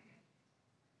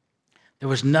 There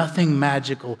was nothing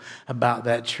magical about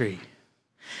that tree.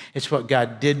 It's what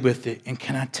God did with it. And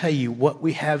can I tell you, what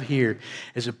we have here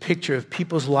is a picture of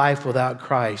people's life without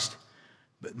Christ.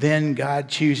 But then God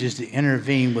chooses to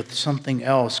intervene with something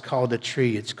else called a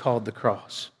tree. It's called the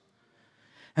cross.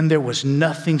 And there was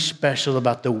nothing special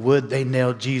about the wood they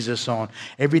nailed Jesus on.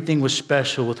 Everything was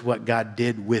special with what God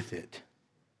did with it.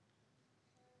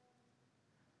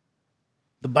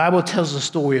 The Bible tells the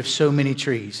story of so many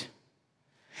trees.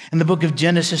 In the book of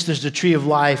Genesis, there's the tree of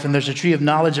life, and there's a tree of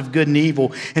knowledge of good and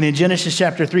evil. And in Genesis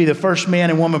chapter 3, the first man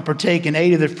and woman partake and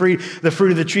ate of the fruit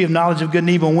of the tree of knowledge of good and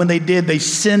evil. And when they did, they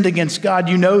sinned against God.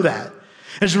 You know that.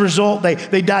 As a result,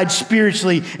 they died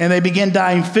spiritually, and they began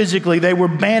dying physically. They were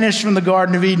banished from the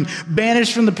Garden of Eden,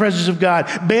 banished from the presence of God,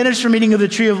 banished from eating of the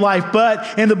tree of life.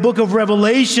 But in the book of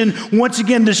Revelation, once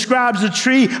again describes the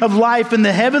tree of life in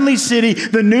the heavenly city,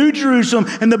 the New Jerusalem.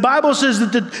 And the Bible says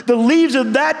that the leaves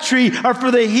of that tree are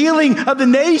for the healing of the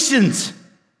nations.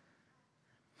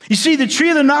 You see, the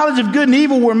tree of the knowledge of good and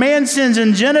evil where man sins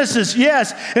in Genesis,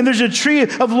 yes. And there's a tree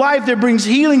of life that brings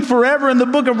healing forever in the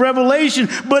book of Revelation.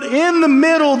 But in the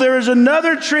middle, there is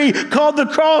another tree called the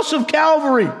cross of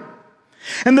Calvary.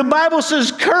 And the Bible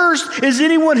says, cursed is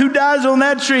anyone who dies on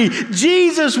that tree.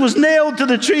 Jesus was nailed to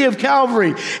the tree of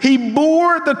Calvary. He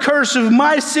bore the curse of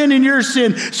my sin and your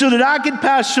sin so that I could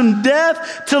pass from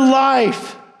death to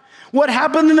life. What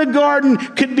happened in the garden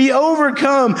could be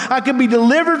overcome. I could be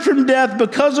delivered from death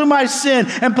because of my sin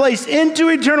and placed into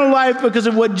eternal life because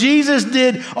of what Jesus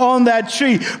did on that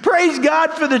tree. Praise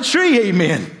God for the tree,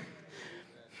 amen.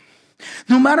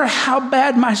 No matter how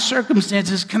bad my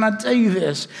circumstances, can I tell you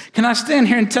this? Can I stand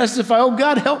here and testify? Oh,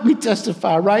 God, help me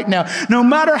testify right now. No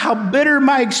matter how bitter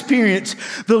my experience,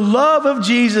 the love of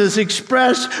Jesus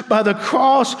expressed by the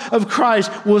cross of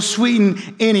Christ will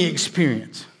sweeten any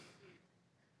experience.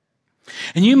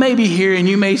 And you may be here and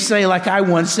you may say, like I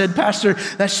once said, Pastor,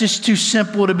 that's just too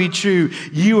simple to be true.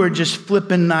 You are just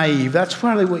flipping naive. That's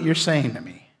probably what you're saying to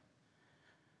me.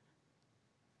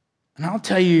 And I'll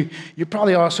tell you, you're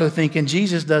probably also thinking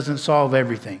Jesus doesn't solve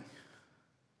everything.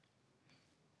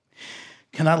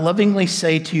 Can I lovingly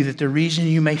say to you that the reason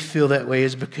you may feel that way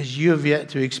is because you have yet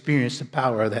to experience the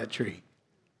power of that tree.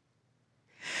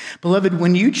 Beloved,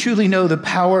 when you truly know the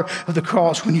power of the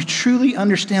cross, when you truly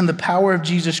understand the power of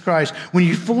Jesus Christ, when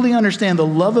you fully understand the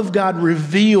love of God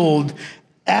revealed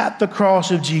at the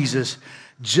cross of Jesus,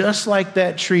 just like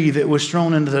that tree that was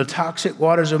thrown into the toxic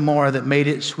waters of Marah that made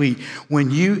it sweet,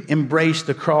 when you embrace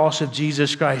the cross of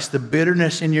Jesus Christ, the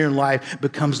bitterness in your life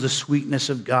becomes the sweetness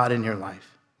of God in your life.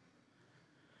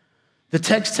 The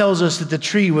text tells us that the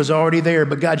tree was already there,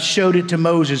 but God showed it to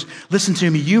Moses. Listen to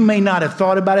me, you may not have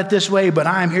thought about it this way, but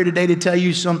I am here today to tell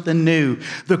you something new.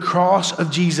 The cross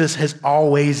of Jesus has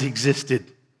always existed.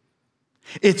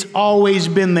 It's always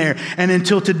been there. And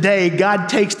until today, God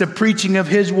takes the preaching of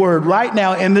his word right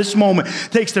now in this moment,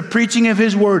 takes the preaching of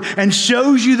his word and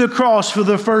shows you the cross for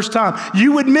the first time.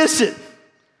 You would miss it.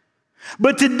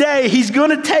 But today, he's going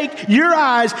to take your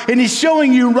eyes and he's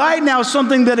showing you right now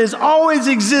something that has always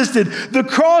existed. The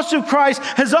cross of Christ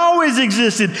has always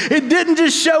existed. It didn't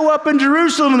just show up in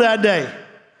Jerusalem that day.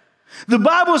 The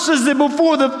Bible says that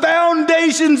before the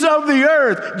foundations of the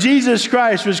earth, Jesus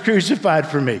Christ was crucified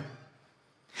for me.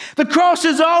 The cross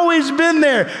has always been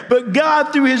there, but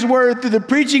God, through his word, through the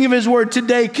preaching of his word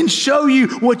today, can show you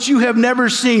what you have never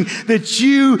seen, that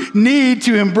you need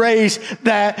to embrace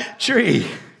that tree.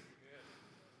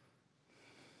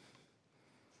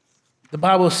 The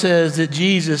Bible says that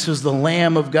Jesus was the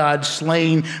Lamb of God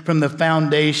slain from the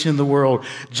foundation of the world,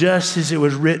 just as it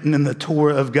was written in the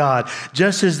Torah of God.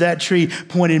 Just as that tree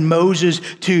pointed Moses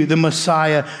to the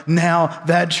Messiah, now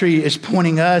that tree is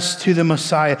pointing us to the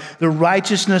Messiah. The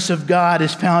righteousness of God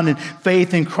is found in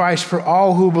faith in Christ for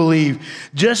all who believe.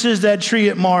 Just as that tree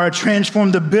at Marah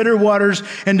transformed the bitter waters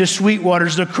into sweet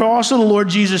waters, the cross of the Lord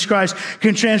Jesus Christ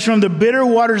can transform the bitter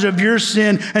waters of your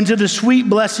sin into the sweet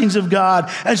blessings of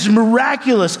God. As miraculous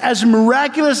as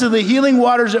the healing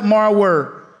waters at Marah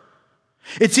were,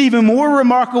 it's even more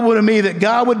remarkable to me that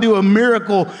God would do a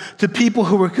miracle to people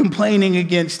who were complaining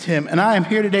against him. And I am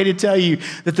here today to tell you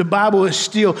that the Bible is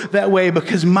still that way,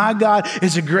 because my God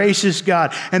is a gracious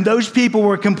God. And those people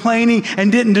were complaining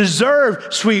and didn't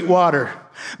deserve sweet water.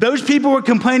 Those people were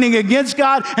complaining against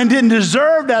God and didn't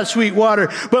deserve that sweet water.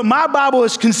 But my Bible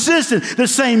is consistent, the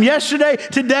same yesterday,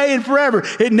 today, and forever.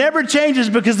 It never changes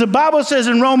because the Bible says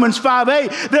in Romans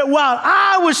 5:8 that while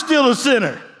I was still a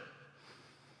sinner,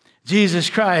 Jesus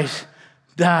Christ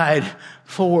died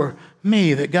for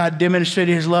me. That God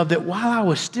demonstrated his love that while I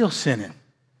was still sinning,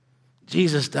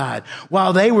 Jesus died.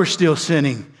 While they were still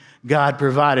sinning, God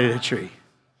provided a tree.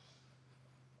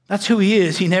 That's who he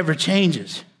is. He never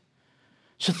changes.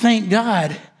 So thank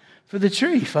God for the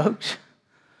tree, folks.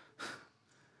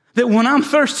 That when I'm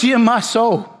thirsty in my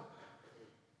soul,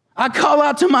 I call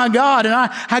out to my God and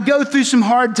I go through some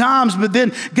hard times, but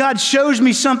then God shows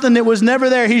me something that was never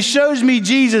there. He shows me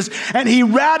Jesus and he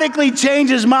radically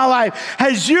changes my life.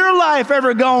 Has your life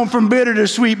ever gone from bitter to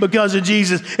sweet because of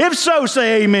Jesus? If so,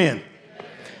 say amen.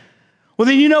 Well,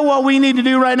 then you know what we need to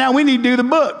do right now? We need to do the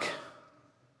book.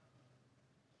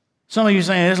 Some of you are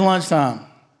saying it's lunchtime.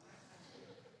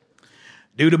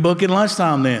 Do the book at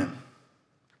lunchtime then.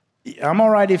 I'm all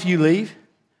right if you leave.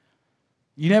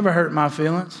 You never hurt my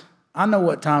feelings. I know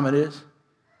what time it is.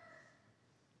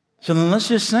 So then let's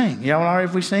just sing. Y'all all right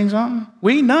if we sing something?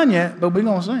 We ain't done yet, but we're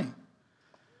going to sing.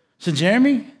 So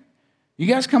Jeremy, you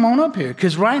guys come on up here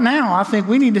because right now I think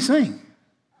we need to sing.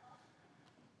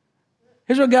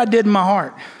 Here's what God did in my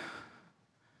heart.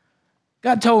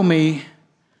 God told me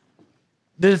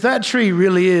that if that tree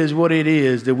really is what it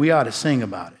is, that we ought to sing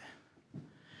about it.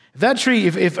 If that tree,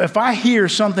 if I hear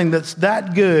something that's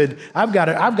that good, I've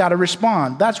got to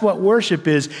respond. That's what worship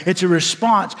is. It's a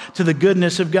response to the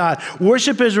goodness of God.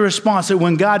 Worship is a response that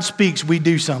when God speaks, we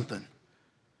do something.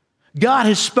 God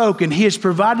has spoken. He has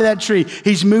provided that tree.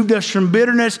 He's moved us from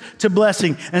bitterness to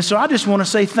blessing. And so I just want to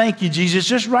say thank you, Jesus,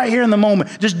 just right here in the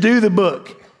moment. Just do the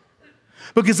book.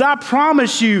 Because I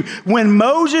promise you, when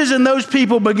Moses and those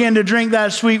people began to drink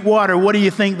that sweet water, what do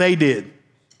you think they did?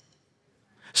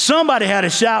 Somebody had a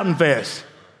shouting fest.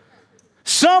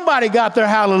 Somebody got their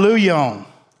hallelujah on.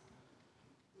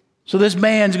 So this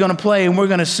band's going to play and we're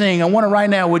going to sing. I want to right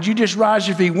now, would you just rise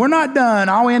your feet? We're not done.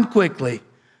 I'll end quickly.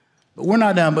 But we're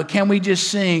not done. But can we just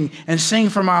sing and sing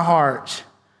from our hearts?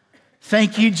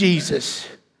 Thank you, Jesus,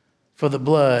 for the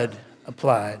blood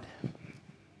applied.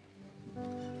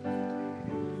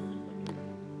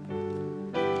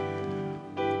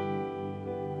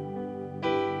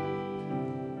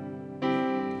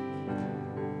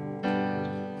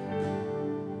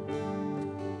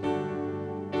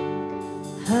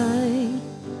 I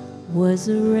was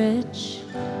a wretch.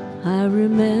 I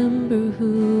remember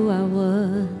who I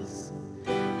was.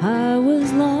 I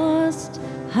was lost.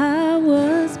 I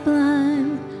was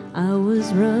blind. I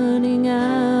was running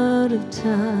out of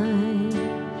time.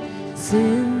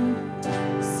 Sin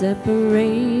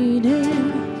separated.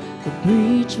 The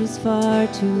breach was far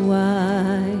too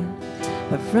wide.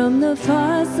 But from the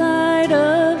far side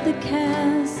of the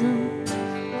chasm,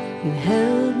 you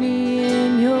held me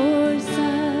in your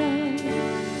sight.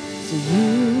 So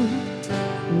you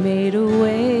made a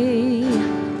way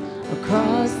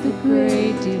across the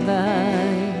great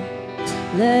divide,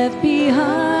 left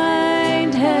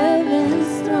behind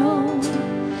heaven's throne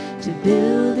to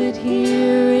build it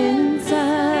here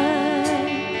inside.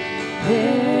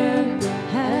 There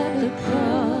at the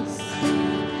cross,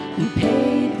 you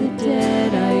paid the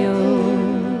debt I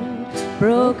owed,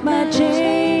 broke my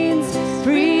chains,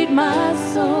 freed my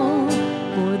soul.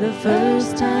 For the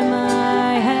first time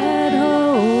I had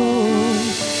hope.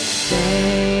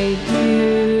 Thank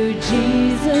you,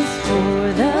 Jesus,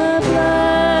 for the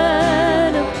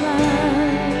blood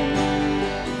applied.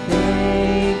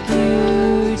 Thank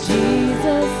you,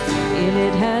 Jesus, and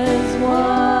it has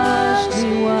washed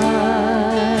me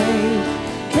white.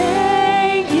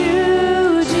 Thank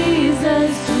you,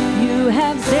 Jesus, you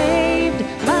have saved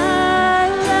my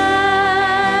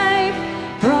life,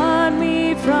 brought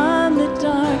me from the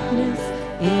darkness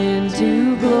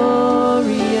into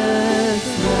glorious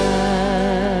light.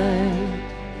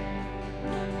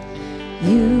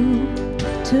 You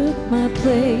took my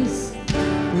place,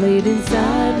 laid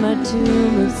inside my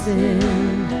tomb of sin.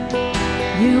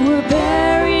 You were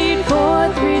buried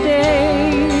for 3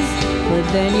 days, but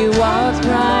then you walked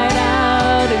right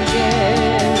out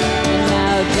again. And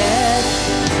now death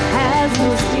has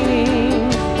no sting,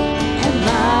 and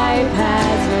life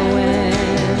has no end.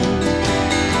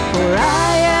 For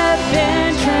I have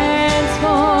been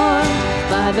transformed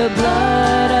by the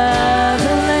blood of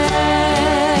the Lamb.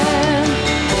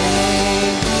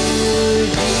 Thank you,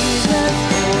 Jesus,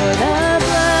 for the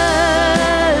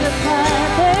blood applied.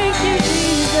 Thank you,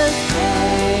 Jesus.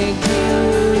 Thank you,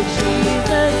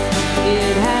 Jesus.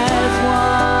 It has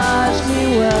washed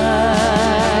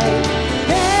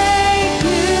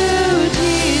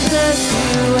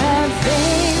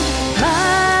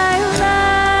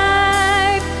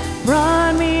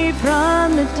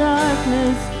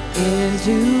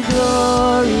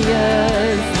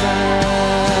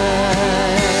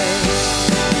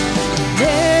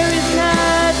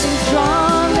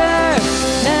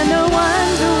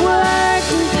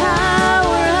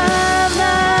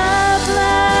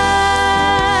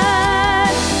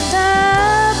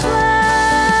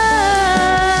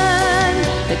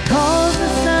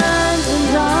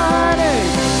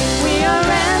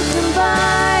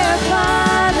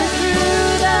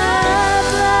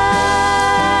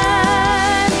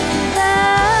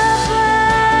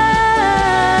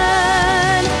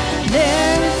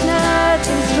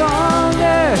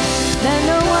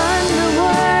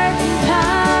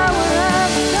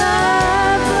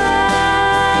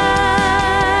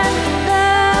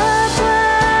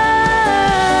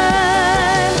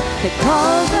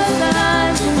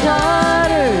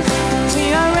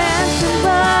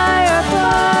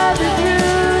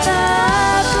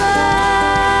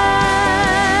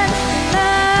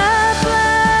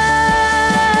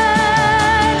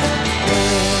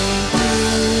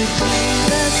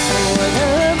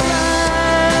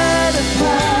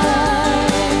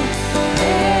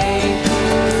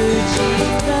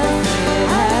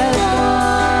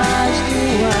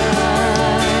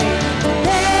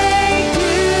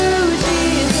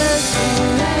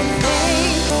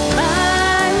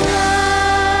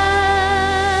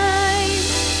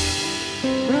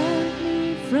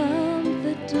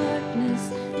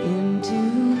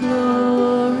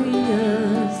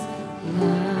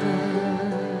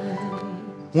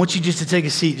want you just to take a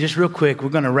seat just real quick. We're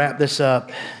going to wrap this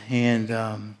up. And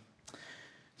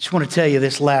just want to tell you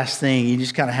this last thing. You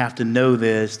just kind of have to know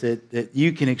this, that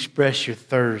you can express your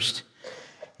thirst.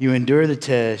 You endure the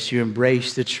test. You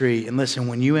embrace the tree. And listen,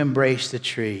 when you embrace the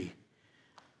tree,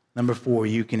 number 4,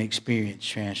 you can experience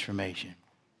transformation.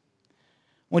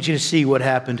 I want you to see what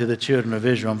happened to the children of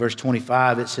Israel. In verse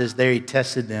 25, it says, there he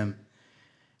tested them.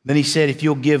 Then he said, if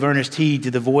you'll give earnest heed to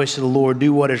the voice of the Lord,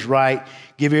 do what is right,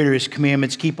 give ear to his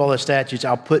commandments, keep all his statutes,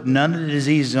 I'll put none of the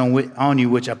diseases on you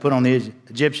which I put on the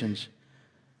Egyptians,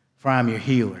 for I am your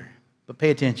healer. But pay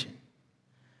attention.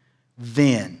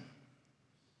 Then,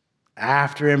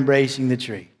 after embracing the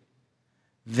tree,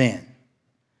 then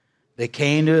they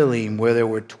came to Elim, where there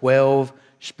were 12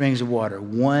 springs of water,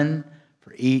 one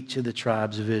for each of the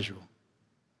tribes of Israel.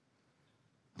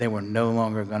 They were no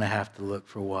longer going to have to look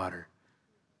for water,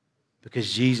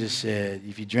 because Jesus said,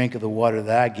 if you drink of the water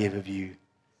that I give of you,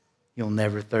 you'll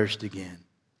never thirst again.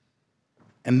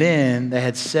 And then they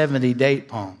had 70 date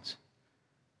palms.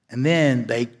 And then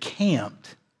they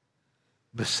camped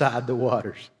beside the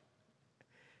waters.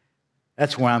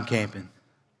 That's where I'm camping.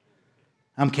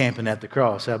 I'm camping at the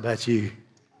cross. How about you?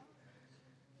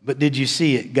 But did you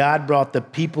see it? God brought the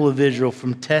people of Israel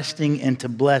from testing into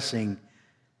blessing,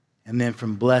 and then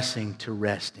from blessing to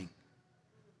resting.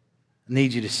 I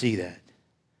need you to see that.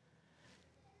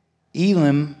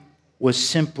 Elim was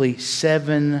simply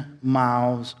 7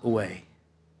 miles away.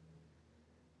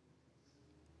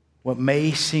 What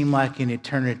may seem like an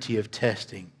eternity of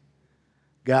testing,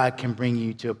 God can bring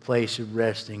you to a place of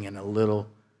resting in a little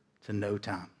to no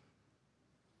time.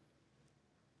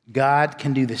 God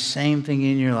can do the same thing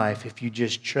in your life if you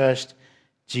just trust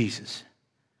Jesus.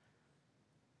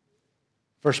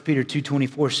 1 Peter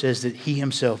 2:24 says that he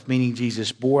himself, meaning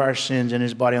Jesus, bore our sins in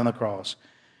his body on the cross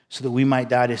so that we might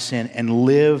die to sin and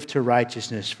live to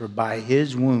righteousness. For by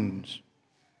his wounds,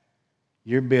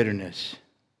 your bitterness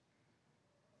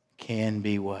can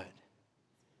be what?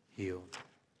 Healed.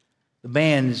 The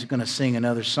band is going to sing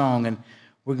another song, and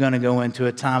we're going to go into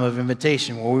a time of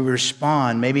invitation where we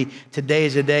respond. Maybe today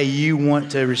is a day you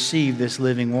want to receive this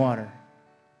living water.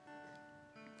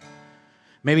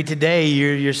 Maybe today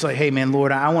you're just like, hey man,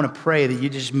 Lord, I want to pray that you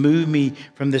just move me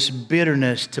from this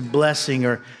bitterness to blessing,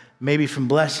 or maybe from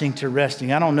blessing to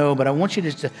resting. I don't know, but I want you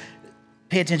just to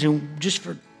pay attention just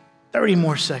for 30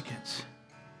 more seconds.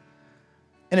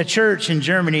 In a church in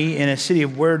Germany, in a city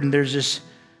of Werden, there's this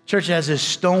church that has this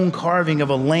stone carving of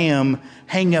a lamb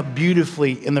hanging up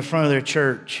beautifully in the front of their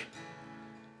church.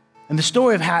 And the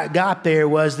story of how it got there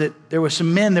was that there were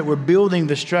some men that were building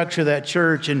the structure of that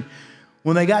church, and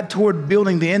when they got toward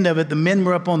building the end of it, the men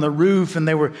were up on the roof and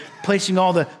they were placing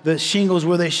all the shingles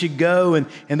where they should go, and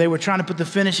they were trying to put the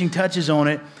finishing touches on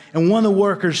it. And one of the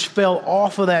workers fell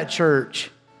off of that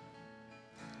church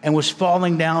and was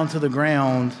falling down to the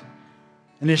ground.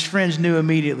 And his friends knew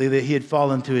immediately that he had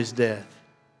fallen to his death.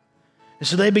 And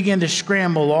so they began to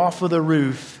scramble off of the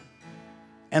roof,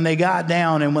 and they got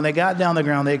down. And when they got down the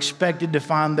ground, they expected to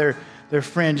find their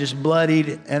friend just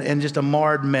bloodied and just a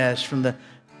marred mess from the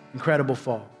incredible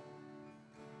fall.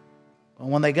 But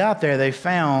when they got there, they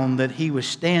found that he was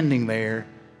standing there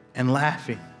and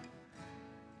laughing.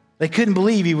 They couldn't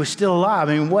believe he was still alive.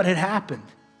 I mean, what had happened?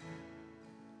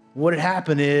 What had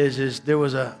happened is there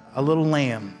was a little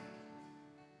lamb.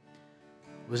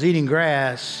 It was eating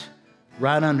grass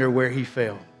right under where he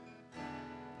fell.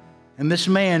 And this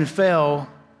man fell,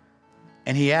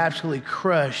 and he absolutely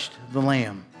crushed the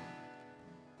lamb.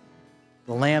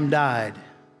 The lamb died,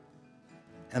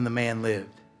 and the man lived.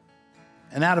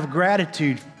 And out of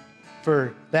gratitude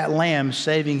for that lamb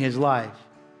saving his life,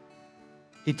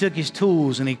 he took his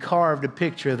tools and he carved a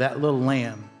picture of that little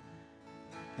lamb,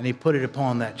 and he put it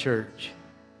upon that church.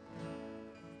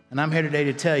 And I'm here today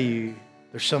to tell you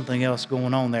there's something else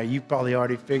going on there. You've probably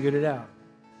already figured it out.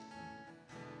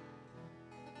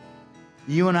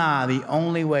 You and I, the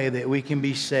only way that we can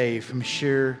be saved from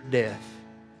sure death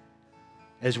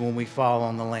is when we fall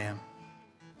on the lamb.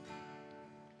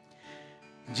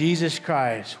 Jesus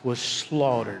Christ was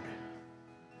slaughtered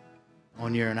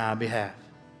on your and our behalf,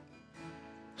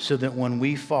 so that when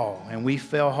we fall, and we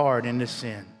fell hard into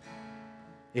sin,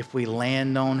 if we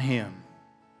land on him,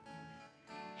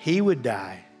 he would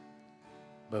die,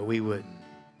 but we wouldn't.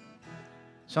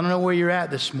 So I don't know where you're at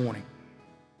this morning.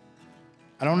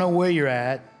 I don't know where you're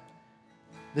at.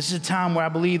 This is a time where I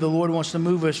believe the Lord wants to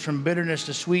move us from bitterness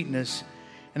to sweetness,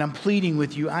 and I'm pleading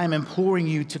with you, I am imploring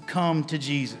you to come to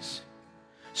Jesus.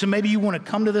 So maybe you want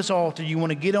to come to this altar, you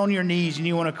want to get on your knees, and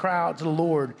you want to cry out to the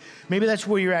Lord. Maybe that's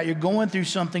where you're at. You're going through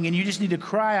something, and you just need to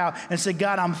cry out and say,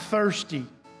 God, I'm thirsty.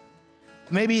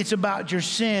 Maybe it's about your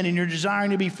sin and you're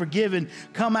desiring to be forgiven.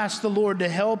 Come ask the Lord to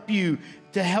help you,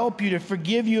 to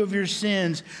forgive you of your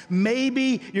sins.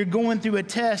 Maybe you're going through a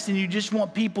test and you just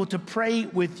want people to pray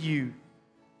with you.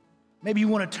 Maybe you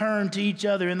want to turn to each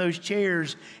other in those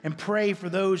chairs and pray for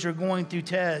those who are going through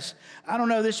tests. I don't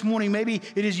know, this morning, maybe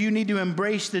it is you need to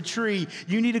embrace the tree.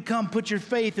 You need to come put your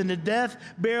faith in the death,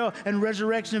 burial, and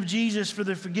resurrection of Jesus for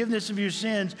the forgiveness of your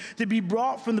sins, to be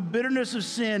brought from the bitterness of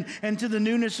sin and to the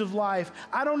newness of life.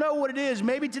 I don't know what it is.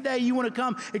 Maybe today you want to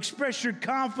come express your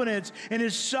confidence in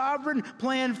His sovereign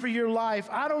plan for your life.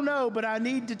 I don't know, but I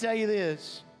need to tell you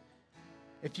this.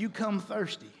 If you come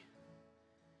thirsty,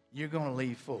 you're going to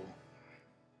leave full.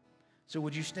 So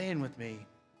would you stand with me?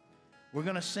 We're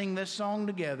going to sing this song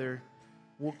together.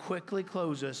 We'll quickly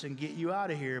close us and get you out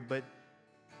of here, but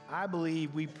I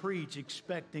believe we preach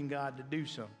expecting God to do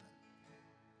something.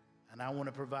 And I want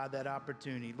to provide that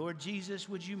opportunity. Lord Jesus,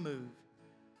 would you move?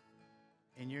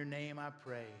 In your name I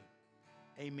pray.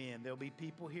 Amen. There'll be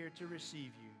people here to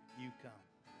receive you. You come.